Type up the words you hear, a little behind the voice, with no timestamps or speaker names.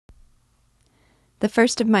The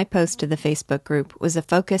first of my posts to the Facebook group was a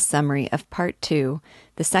focused summary of Part 2,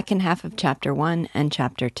 the second half of Chapter 1 and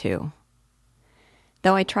Chapter 2.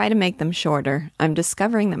 Though I try to make them shorter, I'm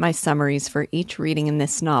discovering that my summaries for each reading in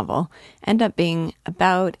this novel end up being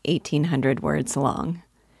about 1,800 words long.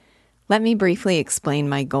 Let me briefly explain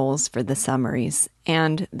my goals for the summaries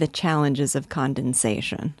and the challenges of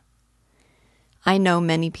condensation. I know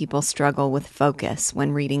many people struggle with focus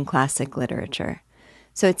when reading classic literature,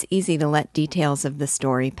 so it's easy to let details of the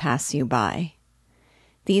story pass you by.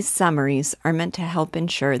 These summaries are meant to help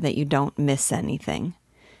ensure that you don't miss anything,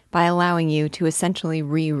 by allowing you to essentially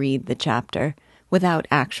reread the chapter without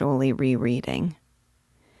actually rereading.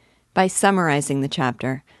 By summarizing the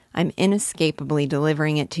chapter, I'm inescapably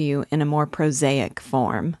delivering it to you in a more prosaic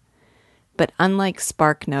form. But unlike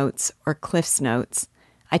Spark Notes or Cliff's Notes,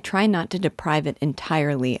 I try not to deprive it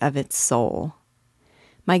entirely of its soul.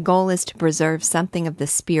 My goal is to preserve something of the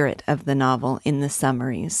spirit of the novel in the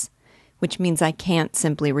summaries, which means I can't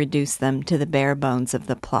simply reduce them to the bare bones of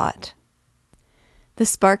the plot. The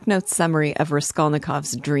SparkNotes summary of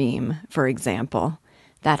Raskolnikov's dream, for example,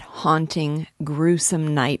 that haunting,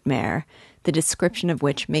 gruesome nightmare, the description of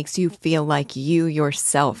which makes you feel like you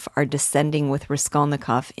yourself are descending with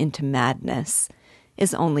Raskolnikov into madness,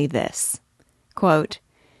 is only this. Quote,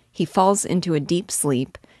 "He falls into a deep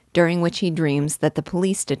sleep, during which he dreams that the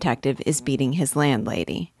police detective is beating his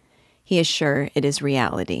landlady. He is sure it is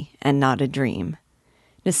reality and not a dream.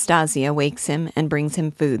 Nastasia wakes him and brings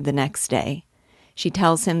him food the next day. She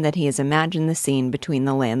tells him that he has imagined the scene between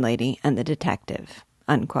the landlady and the detective."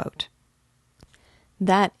 Unquote.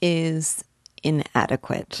 That is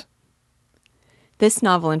inadequate. This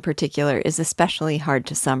novel in particular is especially hard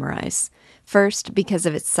to summarize, first because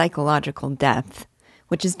of its psychological depth,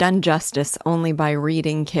 which is done justice only by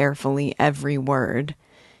reading carefully every word,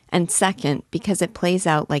 and second, because it plays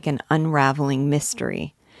out like an unraveling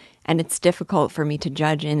mystery, and it's difficult for me to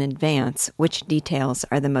judge in advance which details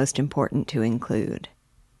are the most important to include.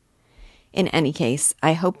 In any case,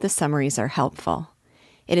 I hope the summaries are helpful.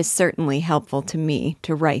 It is certainly helpful to me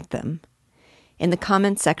to write them. In the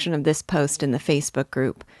comments section of this post in the Facebook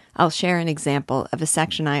group, I'll share an example of a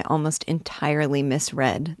section I almost entirely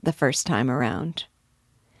misread the first time around.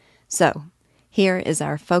 So, here is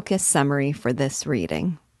our focus summary for this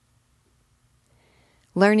reading.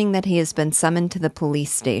 Learning that he has been summoned to the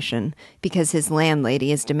police station because his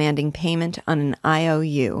landlady is demanding payment on an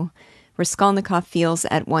IOU, Raskolnikov feels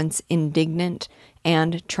at once indignant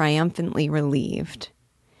and triumphantly relieved.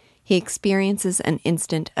 He experiences an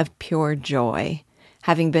instant of pure joy,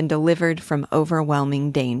 having been delivered from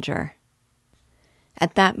overwhelming danger.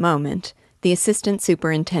 At that moment, the assistant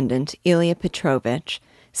superintendent, Ilya Petrovich,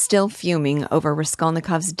 still fuming over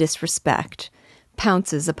Raskolnikov's disrespect,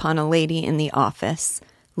 pounces upon a lady in the office,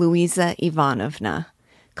 Luisa Ivanovna,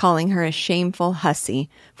 calling her a shameful hussy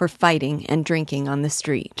for fighting and drinking on the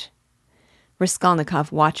street.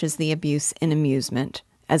 Raskolnikov watches the abuse in amusement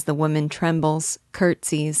as the woman trembles,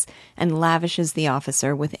 curtsies, and lavishes the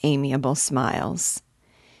officer with amiable smiles.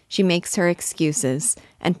 She makes her excuses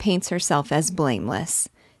and paints herself as blameless,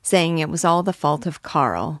 saying it was all the fault of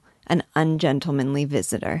Karl, an ungentlemanly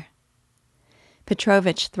visitor.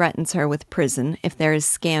 Petrovich threatens her with prison if there is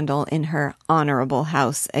scandal in her honorable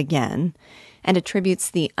house again, and attributes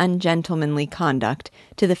the ungentlemanly conduct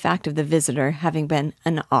to the fact of the visitor having been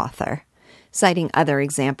an author, citing other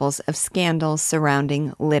examples of scandals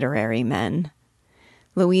surrounding literary men.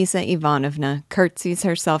 Luisa Ivanovna curtsies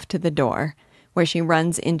herself to the door, where she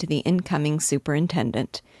runs into the incoming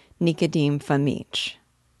superintendent, Nikodim Fomitch.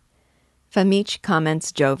 Fomitch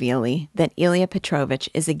comments jovially that Ilya Petrovich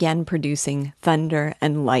is again producing thunder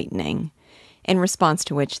and lightning, in response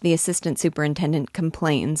to which the assistant superintendent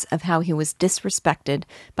complains of how he was disrespected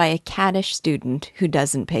by a caddish student who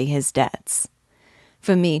doesn't pay his debts.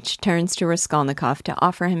 Fomitch turns to Raskolnikov to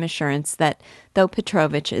offer him assurance that, though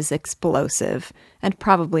Petrovich is explosive and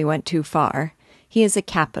probably went too far, he is a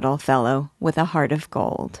capital fellow with a heart of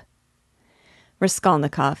gold.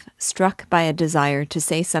 Raskolnikov, struck by a desire to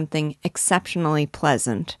say something exceptionally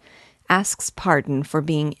pleasant, asks pardon for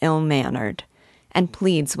being ill-mannered, and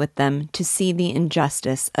pleads with them to see the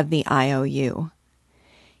injustice of the IOU.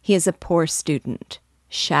 He is a poor student,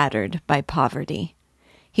 shattered by poverty.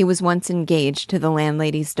 He was once engaged to the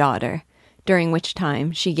landlady's daughter, during which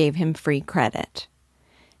time she gave him free credit.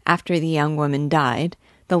 After the young woman died,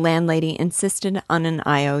 the landlady insisted on an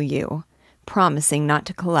IOU, promising not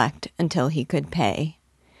to collect until he could pay.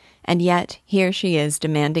 And yet here she is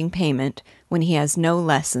demanding payment when he has no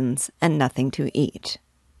lessons and nothing to eat.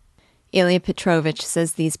 Ilya Petrovich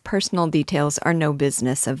says these personal details are no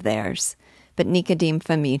business of theirs, but Nikodim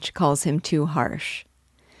Fomitch calls him too harsh.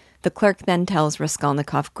 The clerk then tells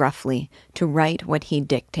Raskolnikov gruffly to write what he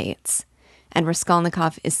dictates, and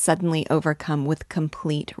Raskolnikov is suddenly overcome with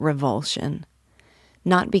complete revulsion.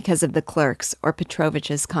 Not because of the clerk's or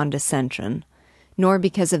Petrovitch's condescension, nor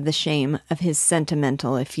because of the shame of his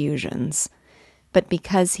sentimental effusions, but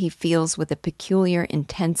because he feels with a peculiar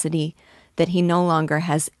intensity that he no longer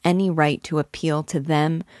has any right to appeal to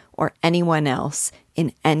them or anyone else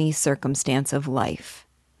in any circumstance of life.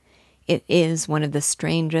 It is one of the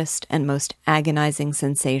strangest and most agonizing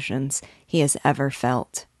sensations he has ever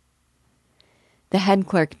felt. The head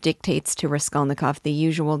clerk dictates to Raskolnikov the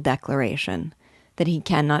usual declaration that he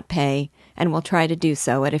cannot pay and will try to do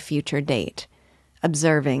so at a future date,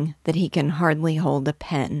 observing that he can hardly hold a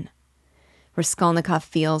pen. Raskolnikov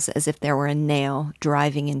feels as if there were a nail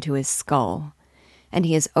driving into his skull, and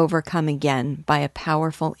he is overcome again by a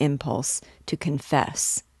powerful impulse to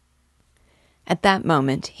confess. At that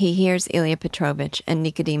moment, he hears Ilya Petrovitch and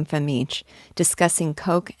Nikodim Fomitch discussing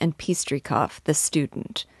Koch and Pistrikov, the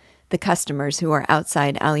student, the customers who are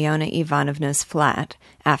outside Alyona Ivanovna's flat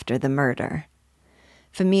after the murder.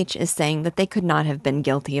 Fomitch is saying that they could not have been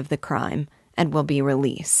guilty of the crime and will be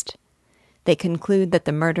released. They conclude that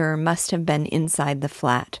the murderer must have been inside the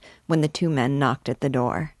flat when the two men knocked at the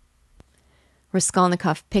door.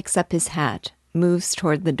 Raskolnikov picks up his hat, moves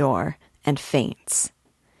toward the door, and faints.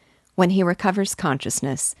 When he recovers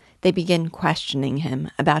consciousness, they begin questioning him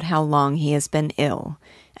about how long he has been ill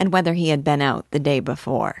and whether he had been out the day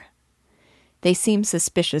before. They seem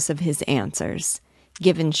suspicious of his answers,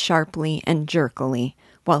 given sharply and jerkily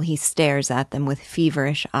while he stares at them with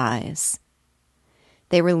feverish eyes.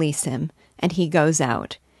 They release him, and he goes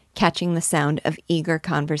out, catching the sound of eager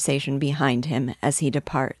conversation behind him as he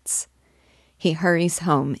departs. He hurries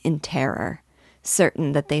home in terror,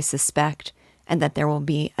 certain that they suspect and that there will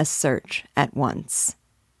be a search at once.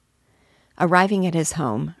 Arriving at his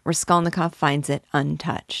home, Raskolnikov finds it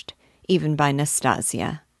untouched, even by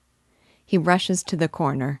Nastasia. He rushes to the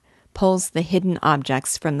corner, pulls the hidden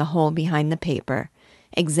objects from the hole behind the paper,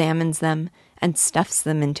 examines them, and stuffs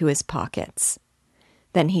them into his pockets.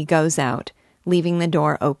 Then he goes out, leaving the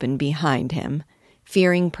door open behind him,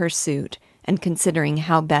 fearing pursuit and considering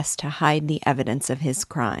how best to hide the evidence of his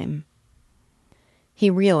crime. He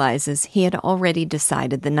realizes he had already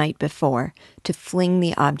decided the night before to fling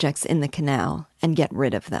the objects in the canal and get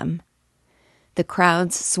rid of them. The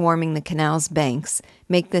crowds swarming the canal's banks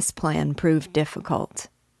make this plan prove difficult.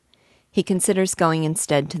 He considers going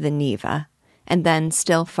instead to the Neva, and then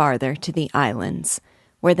still farther to the islands,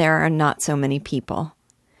 where there are not so many people.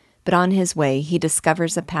 But on his way he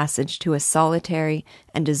discovers a passage to a solitary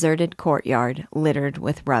and deserted courtyard littered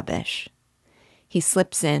with rubbish. He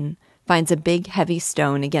slips in, finds a big heavy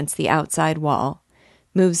stone against the outside wall,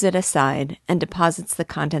 moves it aside, and deposits the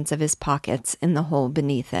contents of his pockets in the hole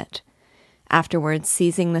beneath it, afterwards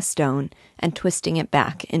seizing the stone and twisting it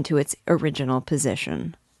back into its original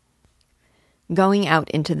position. Going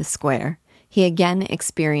out into the square, he again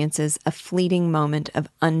experiences a fleeting moment of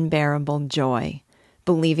unbearable joy,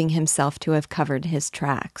 believing himself to have covered his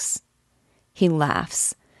tracks. He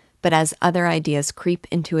laughs, but as other ideas creep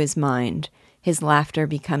into his mind, his laughter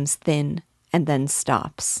becomes thin and then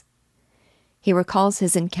stops. He recalls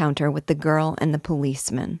his encounter with the girl and the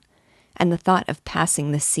policeman, and the thought of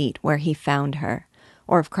passing the seat where he found her,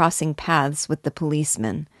 or of crossing paths with the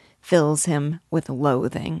policeman, fills him with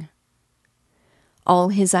loathing. All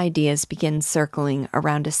his ideas begin circling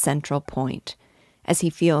around a central point, as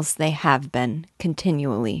he feels they have been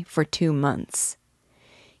continually for 2 months.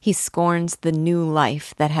 He scorns the new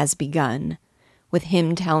life that has begun, with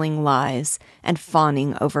him telling lies and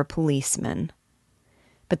fawning over policemen.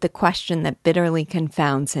 But the question that bitterly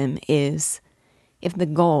confounds him is, if the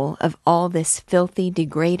goal of all this filthy,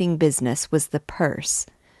 degrading business was the purse,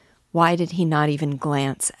 why did he not even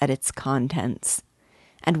glance at its contents?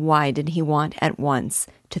 And why did he want at once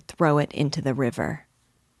to throw it into the river?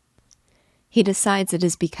 He decides it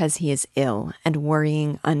is because he is ill and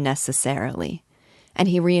worrying unnecessarily, and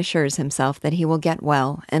he reassures himself that he will get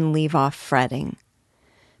well and leave off fretting.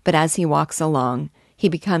 But as he walks along, he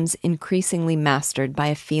becomes increasingly mastered by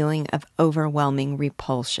a feeling of overwhelming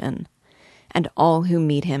repulsion, and all who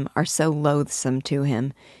meet him are so loathsome to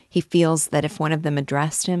him, he feels that if one of them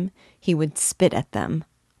addressed him, he would spit at them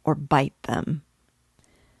or bite them.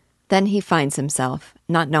 Then he finds himself,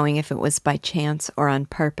 not knowing if it was by chance or on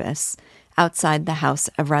purpose, outside the house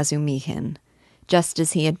of Razumikhin, just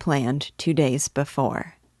as he had planned 2 days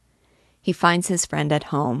before. He finds his friend at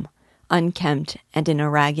home, unkempt and in a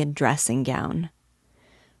ragged dressing gown.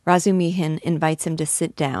 Razumikhin invites him to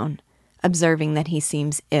sit down, observing that he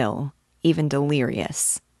seems ill, even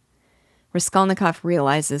delirious. Raskolnikov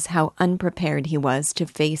realizes how unprepared he was to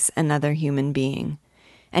face another human being,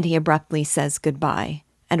 and he abruptly says goodbye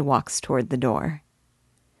and walks toward the door.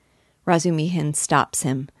 Razumihin stops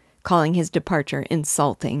him, calling his departure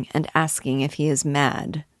insulting and asking if he is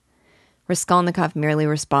mad. Raskolnikov merely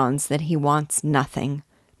responds that he wants nothing,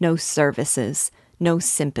 no services, no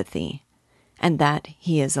sympathy, and that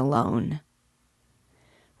he is alone.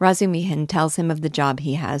 Razumihin tells him of the job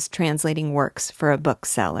he has translating works for a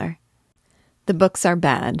bookseller. The books are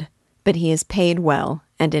bad, but he is paid well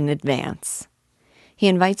and in advance. He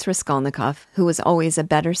invites Raskolnikov, who was always a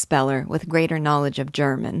better speller with greater knowledge of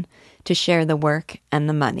German, to share the work and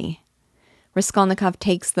the money. Raskolnikov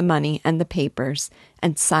takes the money and the papers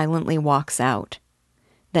and silently walks out,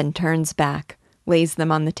 then turns back, lays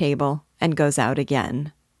them on the table, and goes out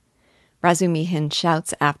again. Razumihin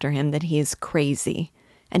shouts after him that he is crazy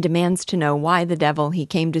and demands to know why the devil he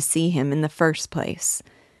came to see him in the first place,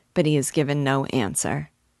 but he is given no answer.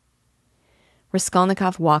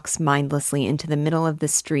 Raskolnikov walks mindlessly into the middle of the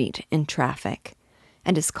street in traffic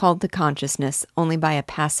and is called to consciousness only by a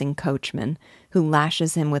passing coachman who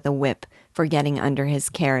lashes him with a whip for getting under his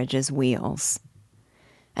carriage's wheels.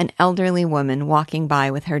 An elderly woman walking by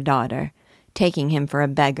with her daughter, taking him for a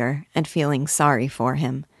beggar and feeling sorry for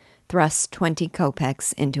him, thrusts 20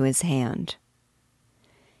 kopecks into his hand.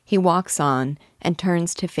 He walks on and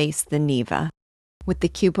turns to face the Neva, with the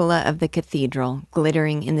cupola of the cathedral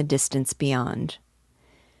glittering in the distance beyond.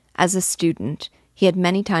 As a student, he had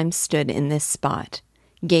many times stood in this spot,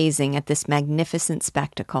 gazing at this magnificent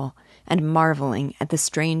spectacle and marveling at the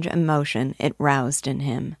strange emotion it roused in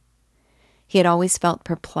him. He had always felt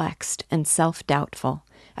perplexed and self-doubtful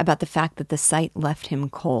about the fact that the sight left him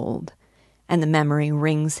cold, and the memory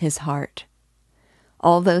wrings his heart.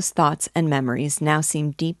 All those thoughts and memories now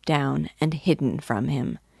seem deep down and hidden from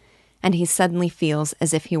him, and he suddenly feels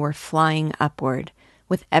as if he were flying upward,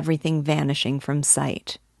 with everything vanishing from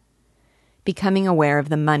sight. Becoming aware of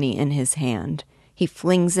the money in his hand, he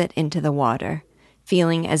flings it into the water,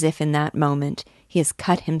 feeling as if in that moment he has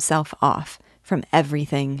cut himself off from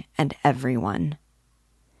everything and everyone.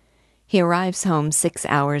 He arrives home 6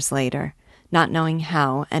 hours later, not knowing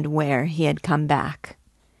how and where he had come back.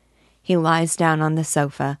 He lies down on the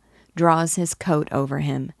sofa, draws his coat over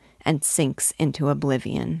him, and sinks into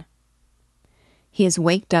oblivion. He is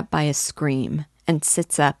waked up by a scream and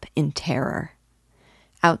sits up in terror.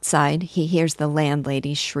 Outside, he hears the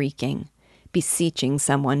landlady shrieking, beseeching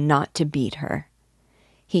someone not to beat her.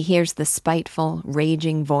 He hears the spiteful,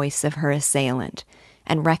 raging voice of her assailant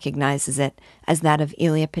and recognizes it as that of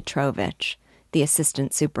Ilya Petrovitch, the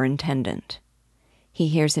assistant superintendent. He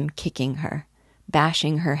hears him kicking her,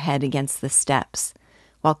 bashing her head against the steps,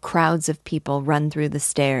 while crowds of people run through the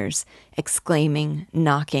stairs, exclaiming,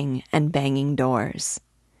 knocking, and banging doors.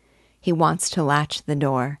 He wants to latch the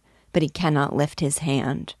door, but he cannot lift his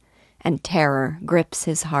hand, and terror grips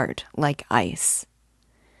his heart like ice.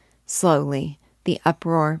 Slowly, the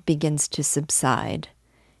uproar begins to subside,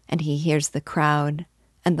 and he hears the crowd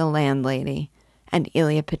and the landlady and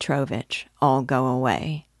Ilya Petrovitch all go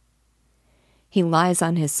away. He lies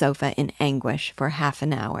on his sofa in anguish for half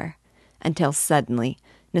an hour, until suddenly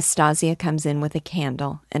Nastasia comes in with a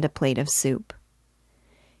candle and a plate of soup.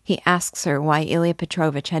 He asks her why Ilya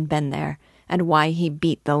Petrovitch had been there and why he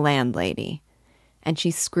beat the landlady, and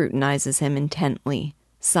she scrutinizes him intently,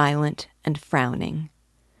 silent and frowning.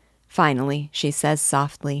 Finally, she says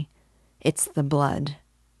softly, "It's the blood."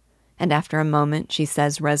 And after a moment, she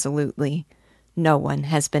says resolutely, "No one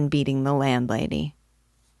has been beating the landlady."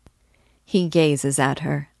 He gazes at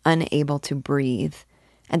her, unable to breathe,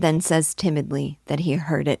 and then says timidly that he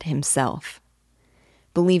heard it himself.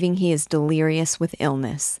 Believing he is delirious with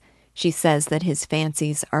illness, she says that his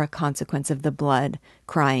fancies are a consequence of the blood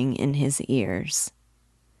crying in his ears.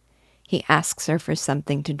 He asks her for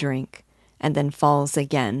something to drink, and then falls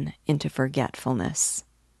again into forgetfulness.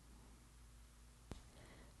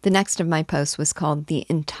 The next of my posts was called "The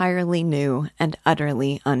Entirely New and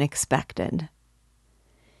Utterly Unexpected."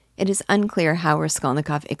 It is unclear how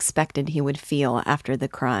Raskolnikov expected he would feel after the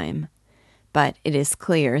crime, but it is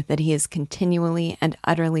clear that he is continually and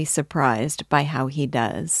utterly surprised by how he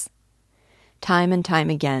does. Time and time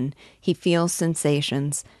again, he feels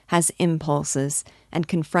sensations, has impulses, and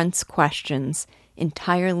confronts questions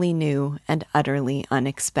entirely new and utterly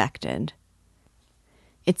unexpected.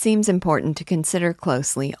 It seems important to consider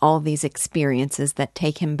closely all these experiences that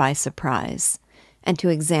take him by surprise, and to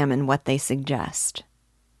examine what they suggest.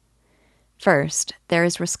 First, there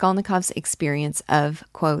is Raskolnikov's experience of,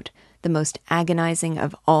 quote, "the most agonizing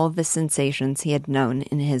of all the sensations he had known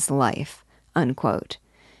in his life," unquote,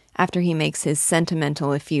 after he makes his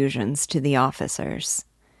sentimental effusions to the officers.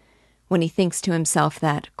 When he thinks to himself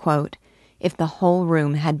that, quote, if the whole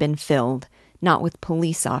room had been filled, not with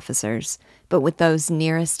police officers, but with those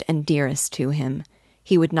nearest and dearest to him,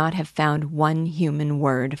 he would not have found one human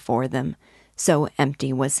word for them, so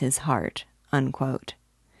empty was his heart, unquote.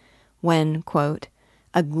 When, quote,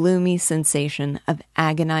 a gloomy sensation of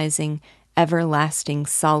agonizing, everlasting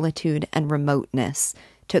solitude and remoteness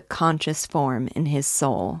took conscious form in his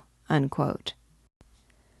soul, unquote.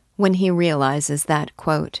 When he realizes that,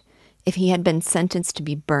 quote, if he had been sentenced to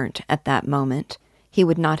be burnt at that moment, he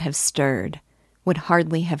would not have stirred, would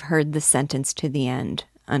hardly have heard the sentence to the end,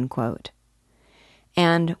 unquote.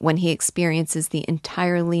 And when he experiences the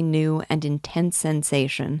entirely new and intense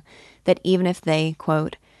sensation that even if they,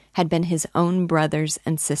 quote, had been his own brothers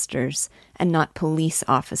and sisters and not police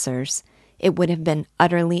officers, it would have been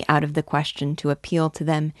utterly out of the question to appeal to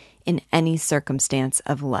them in any circumstance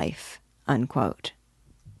of life, unquote.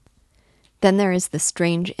 Then there is the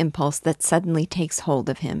strange impulse that suddenly takes hold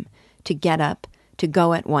of him, to get up, to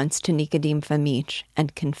go at once to Nicodim Fomitch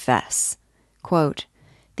and confess. Quote,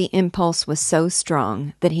 the impulse was so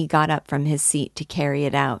strong that he got up from his seat to carry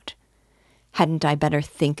it out. Hadn't I better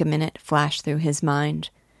think a minute, flashed through his mind?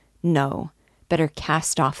 No, better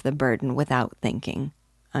cast off the burden without thinking,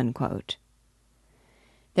 unquote.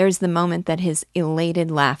 There is the moment that his elated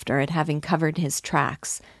laughter at having covered his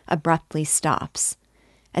tracks abruptly stops,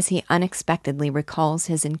 as he unexpectedly recalls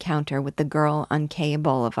his encounter with the girl on Quai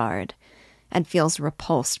Boulevard, and feels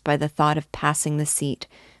repulsed by the thought of passing the seat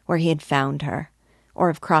where he had found her, or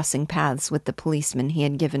of crossing paths with the policeman he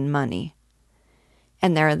had given money.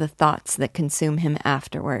 And there are the thoughts that consume him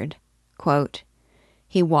afterward. Quote,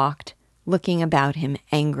 he walked, looking about him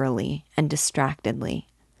angrily and distractedly.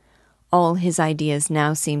 All his ideas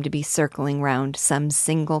now seemed to be circling round some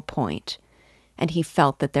single point, and he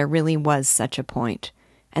felt that there really was such a point,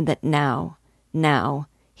 and that now,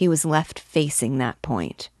 he was left facing that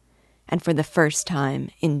point, and for the first time,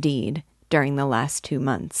 indeed, during the last 2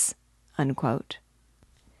 months, unquote.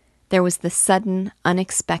 There was the sudden,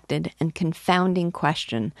 unexpected, and confounding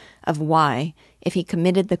question of why, if he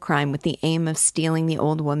committed the crime with the aim of stealing the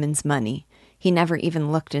old woman's money, he never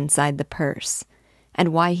even looked inside the purse,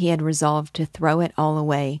 and why he had resolved to throw it all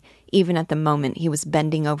away even at the moment he was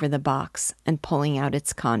bending over the box and pulling out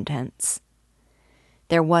its contents.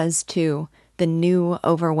 There was, too, the new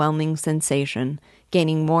overwhelming sensation,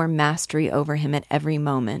 gaining more mastery over him at every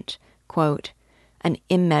moment, quote, an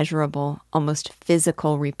immeasurable, almost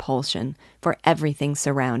physical repulsion for everything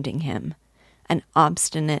surrounding him, an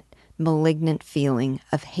obstinate, malignant feeling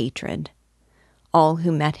of hatred. All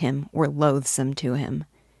who met him were loathsome to him.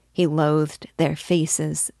 He loathed their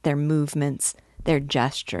faces, their movements, their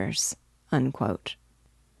gestures, unquote.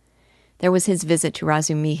 There was his visit to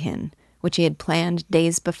Razumihin, which he had planned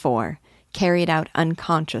days before, carried out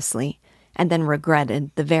unconsciously, and then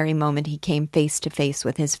regretted the very moment he came face to face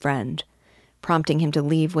with his friend, prompting him to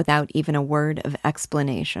leave without even a word of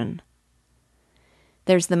explanation.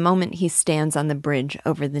 There's the moment he stands on the bridge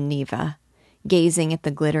over the Neva, gazing at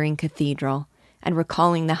the glittering cathedral, and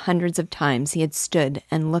recalling the hundreds of times he had stood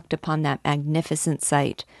and looked upon that magnificent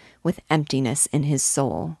sight with emptiness in his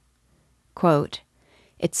soul. Quote,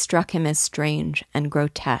 it struck him as strange and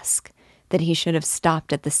grotesque that he should have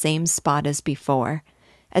stopped at the same spot as before,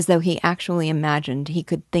 as though he actually imagined he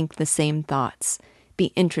could think the same thoughts,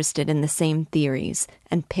 be interested in the same theories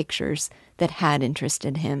and pictures that had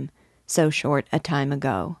interested him so short a time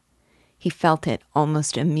ago. He felt it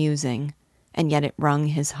almost amusing, and yet it wrung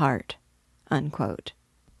his heart, unquote.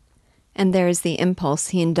 And there is the impulse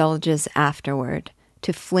he indulges afterward,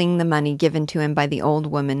 to fling the money given to him by the old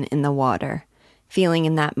woman in the water, feeling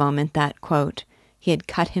in that moment that, quote, he had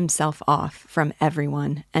cut himself off from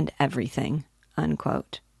everyone and everything,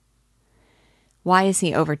 unquote. Why is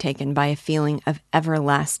he overtaken by a feeling of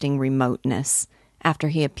everlasting remoteness after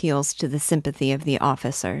he appeals to the sympathy of the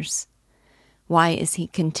officers? Why is he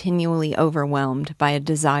continually overwhelmed by a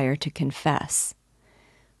desire to confess?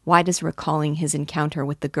 Why does recalling his encounter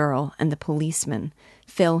with the girl and the policeman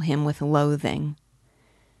fill him with loathing?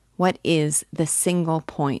 What is the single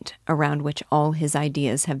point around which all his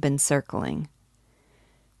ideas have been circling?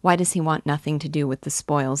 Why does he want nothing to do with the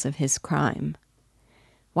spoils of his crime?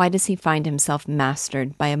 Why does he find himself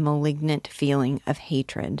mastered by a malignant feeling of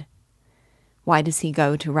hatred? Why does he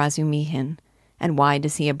go to Razumihin, and why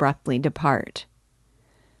does he abruptly depart?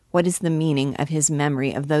 What is the meaning of his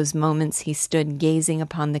memory of those moments he stood gazing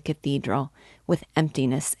upon the cathedral with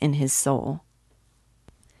emptiness in his soul?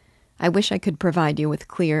 I wish I could provide you with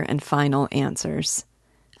clear and final answers.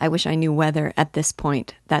 I wish I knew whether, at this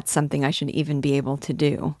point, that's something I should even be able to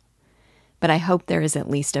do. but I hope there is at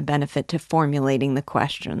least a benefit to formulating the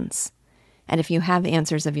questions. And if you have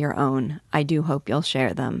answers of your own, I do hope you'll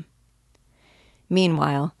share them.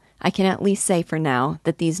 Meanwhile, I can at least say for now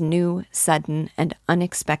that these new, sudden, and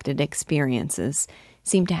unexpected experiences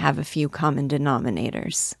seem to have a few common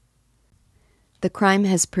denominators. The crime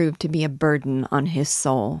has proved to be a burden on his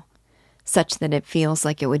soul, such that it feels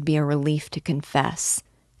like it would be a relief to confess,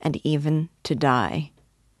 and even to die.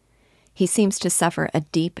 He seems to suffer a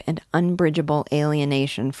deep and unbridgeable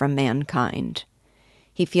alienation from mankind.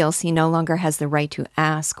 He feels he no longer has the right to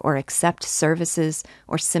ask or accept services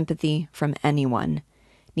or sympathy from anyone,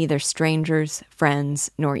 neither strangers,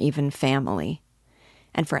 friends, nor even family.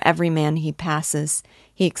 And for every man he passes,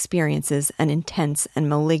 he experiences an intense and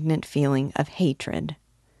malignant feeling of hatred.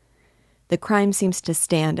 The crime seems to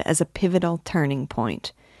stand as a pivotal turning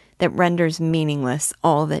point that renders meaningless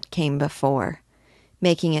all that came before,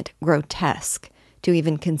 making it grotesque to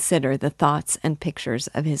even consider the thoughts and pictures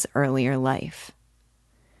of his earlier life.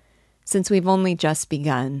 Since we've only just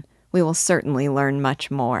begun, we will certainly learn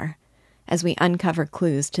much more, as we uncover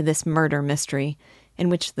clues to this murder mystery in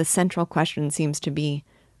which the central question seems to be,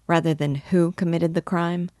 rather than who committed the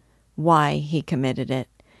crime, why he committed it,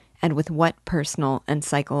 and with what personal and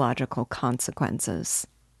psychological consequences.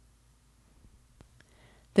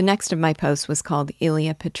 The next of my posts was called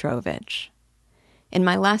Ilya Petrovich. In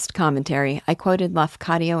my last commentary, I quoted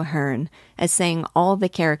Lafcadio Hearn as saying all the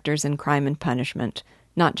characters in Crime and Punishment,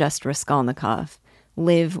 not just Raskolnikov,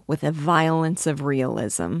 live with a violence of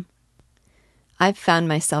realism. I've found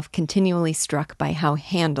myself continually struck by how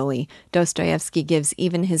handily Dostoevsky gives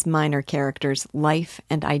even his minor characters life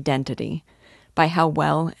and identity, by how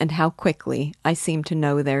well and how quickly I seem to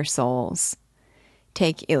know their souls.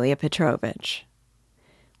 Take Ilya Petrovich.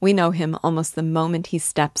 We know him almost the moment he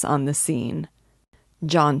steps on the scene.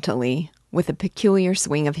 Jauntily, with a peculiar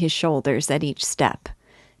swing of his shoulders at each step,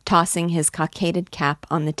 tossing his cockaded cap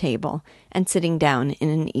on the table and sitting down in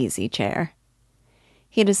an easy chair.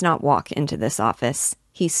 He does not walk into this office,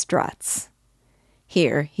 he struts.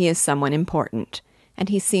 Here he is someone important, and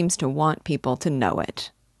he seems to want people to know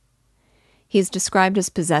it. He is described as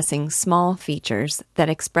possessing small features that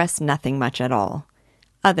express nothing much at all,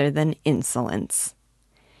 other than insolence.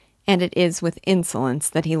 And it is with insolence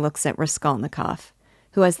that he looks at Raskolnikov,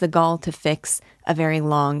 who has the gall to fix a very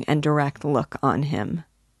long and direct look on him.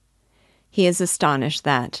 He is astonished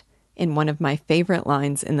that, in one of my favorite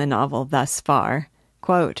lines in the novel thus far,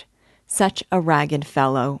 quote, "Such a ragged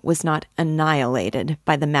fellow was not annihilated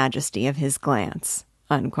by the majesty of his glance,"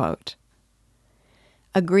 unquote.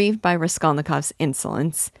 Aggrieved by Raskolnikov's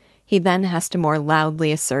insolence, he then has to more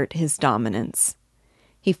loudly assert his dominance.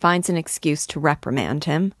 He finds an excuse to reprimand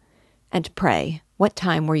him, and pray, what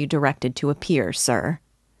time were you directed to appear, sir?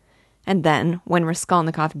 And then, when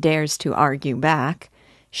Raskolnikov dares to argue back,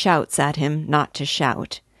 shouts at him not to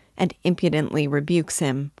shout, and impudently rebukes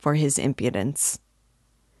him for his impudence.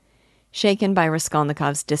 Shaken by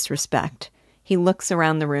Raskolnikov's disrespect, he looks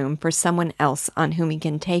around the room for someone else on whom he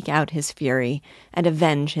can take out his fury and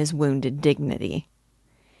avenge his wounded dignity.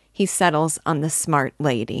 He settles on the smart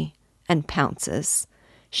lady and pounces,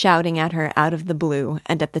 shouting at her out of the blue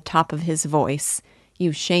and at the top of his voice,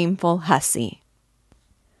 "You shameful hussy."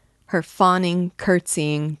 Her fawning,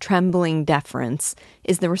 curtsying, trembling deference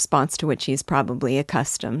is the response to which he is probably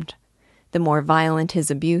accustomed. The more violent his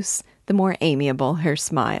abuse, the more amiable her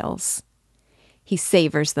smiles. He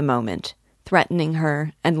savors the moment, threatening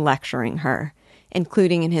her and lecturing her,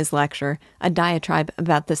 including in his lecture a diatribe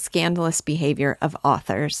about the scandalous behavior of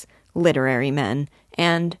authors, literary men,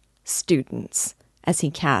 and students, as he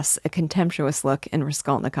casts a contemptuous look in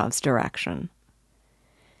Raskolnikov's direction.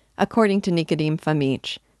 According to Nikodim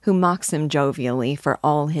Fomitch, who mocks him jovially for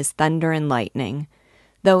all his thunder and lightning,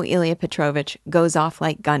 though Ilya Petrovich goes off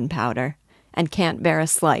like gunpowder and can't bear a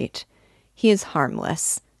slight, he is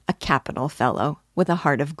harmless, a capital fellow with a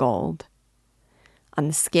heart of gold. On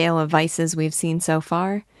the scale of vices we've seen so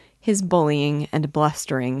far, his bullying and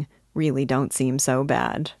blustering really don't seem so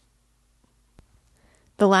bad.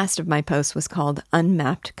 The last of my posts was called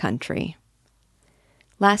Unmapped Country.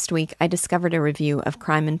 Last week, I discovered a review of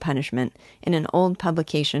Crime and Punishment in an old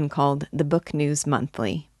publication called The Book News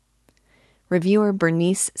Monthly. Reviewer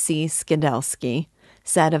Bernice C. Skidelsky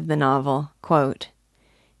said of the novel, quote,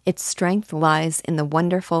 "Its strength lies in the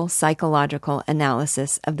wonderful psychological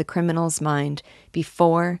analysis of the criminal's mind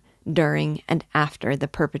before, during, and after the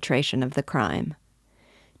perpetration of the crime.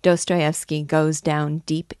 Dostoevsky goes down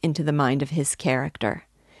deep into the mind of his character,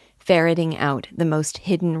 ferreting out the most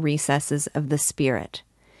hidden recesses of the spirit,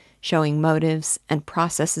 showing motives and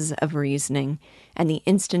processes of reasoning and the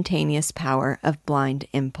instantaneous power of blind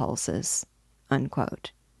impulses."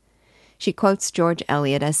 unquote. She quotes George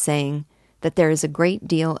Eliot as saying that there is a great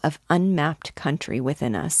deal of unmapped country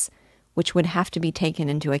within us, which would have to be taken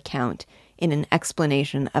into account in an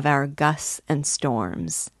explanation of our gusts and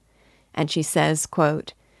storms. And she says,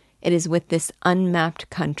 quote, "It is with this unmapped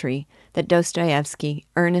country that Dostoevsky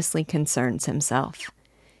earnestly concerns himself.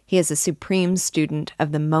 He is a supreme student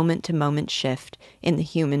of the moment-to-moment shift in the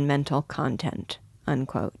human mental content,"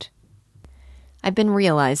 unquote. I've been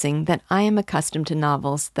realizing that I am accustomed to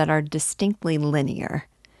novels that are distinctly linear,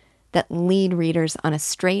 that lead readers on a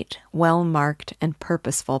straight, well-marked, and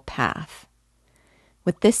purposeful path.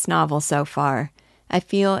 With this novel so far, I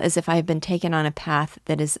feel as if I have been taken on a path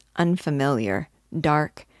that is unfamiliar,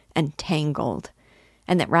 dark, and tangled,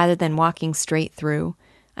 and that rather than walking straight through,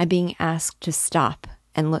 I'm being asked to stop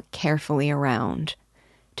and look carefully around,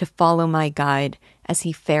 to follow my guide as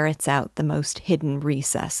he ferrets out the most hidden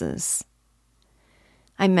recesses.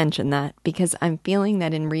 I mention that because I'm feeling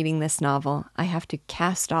that in reading this novel, I have to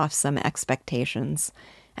cast off some expectations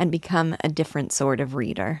and become a different sort of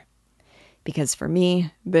reader. Because for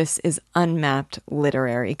me, this is unmapped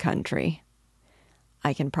literary country.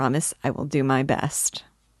 I can promise I will do my best.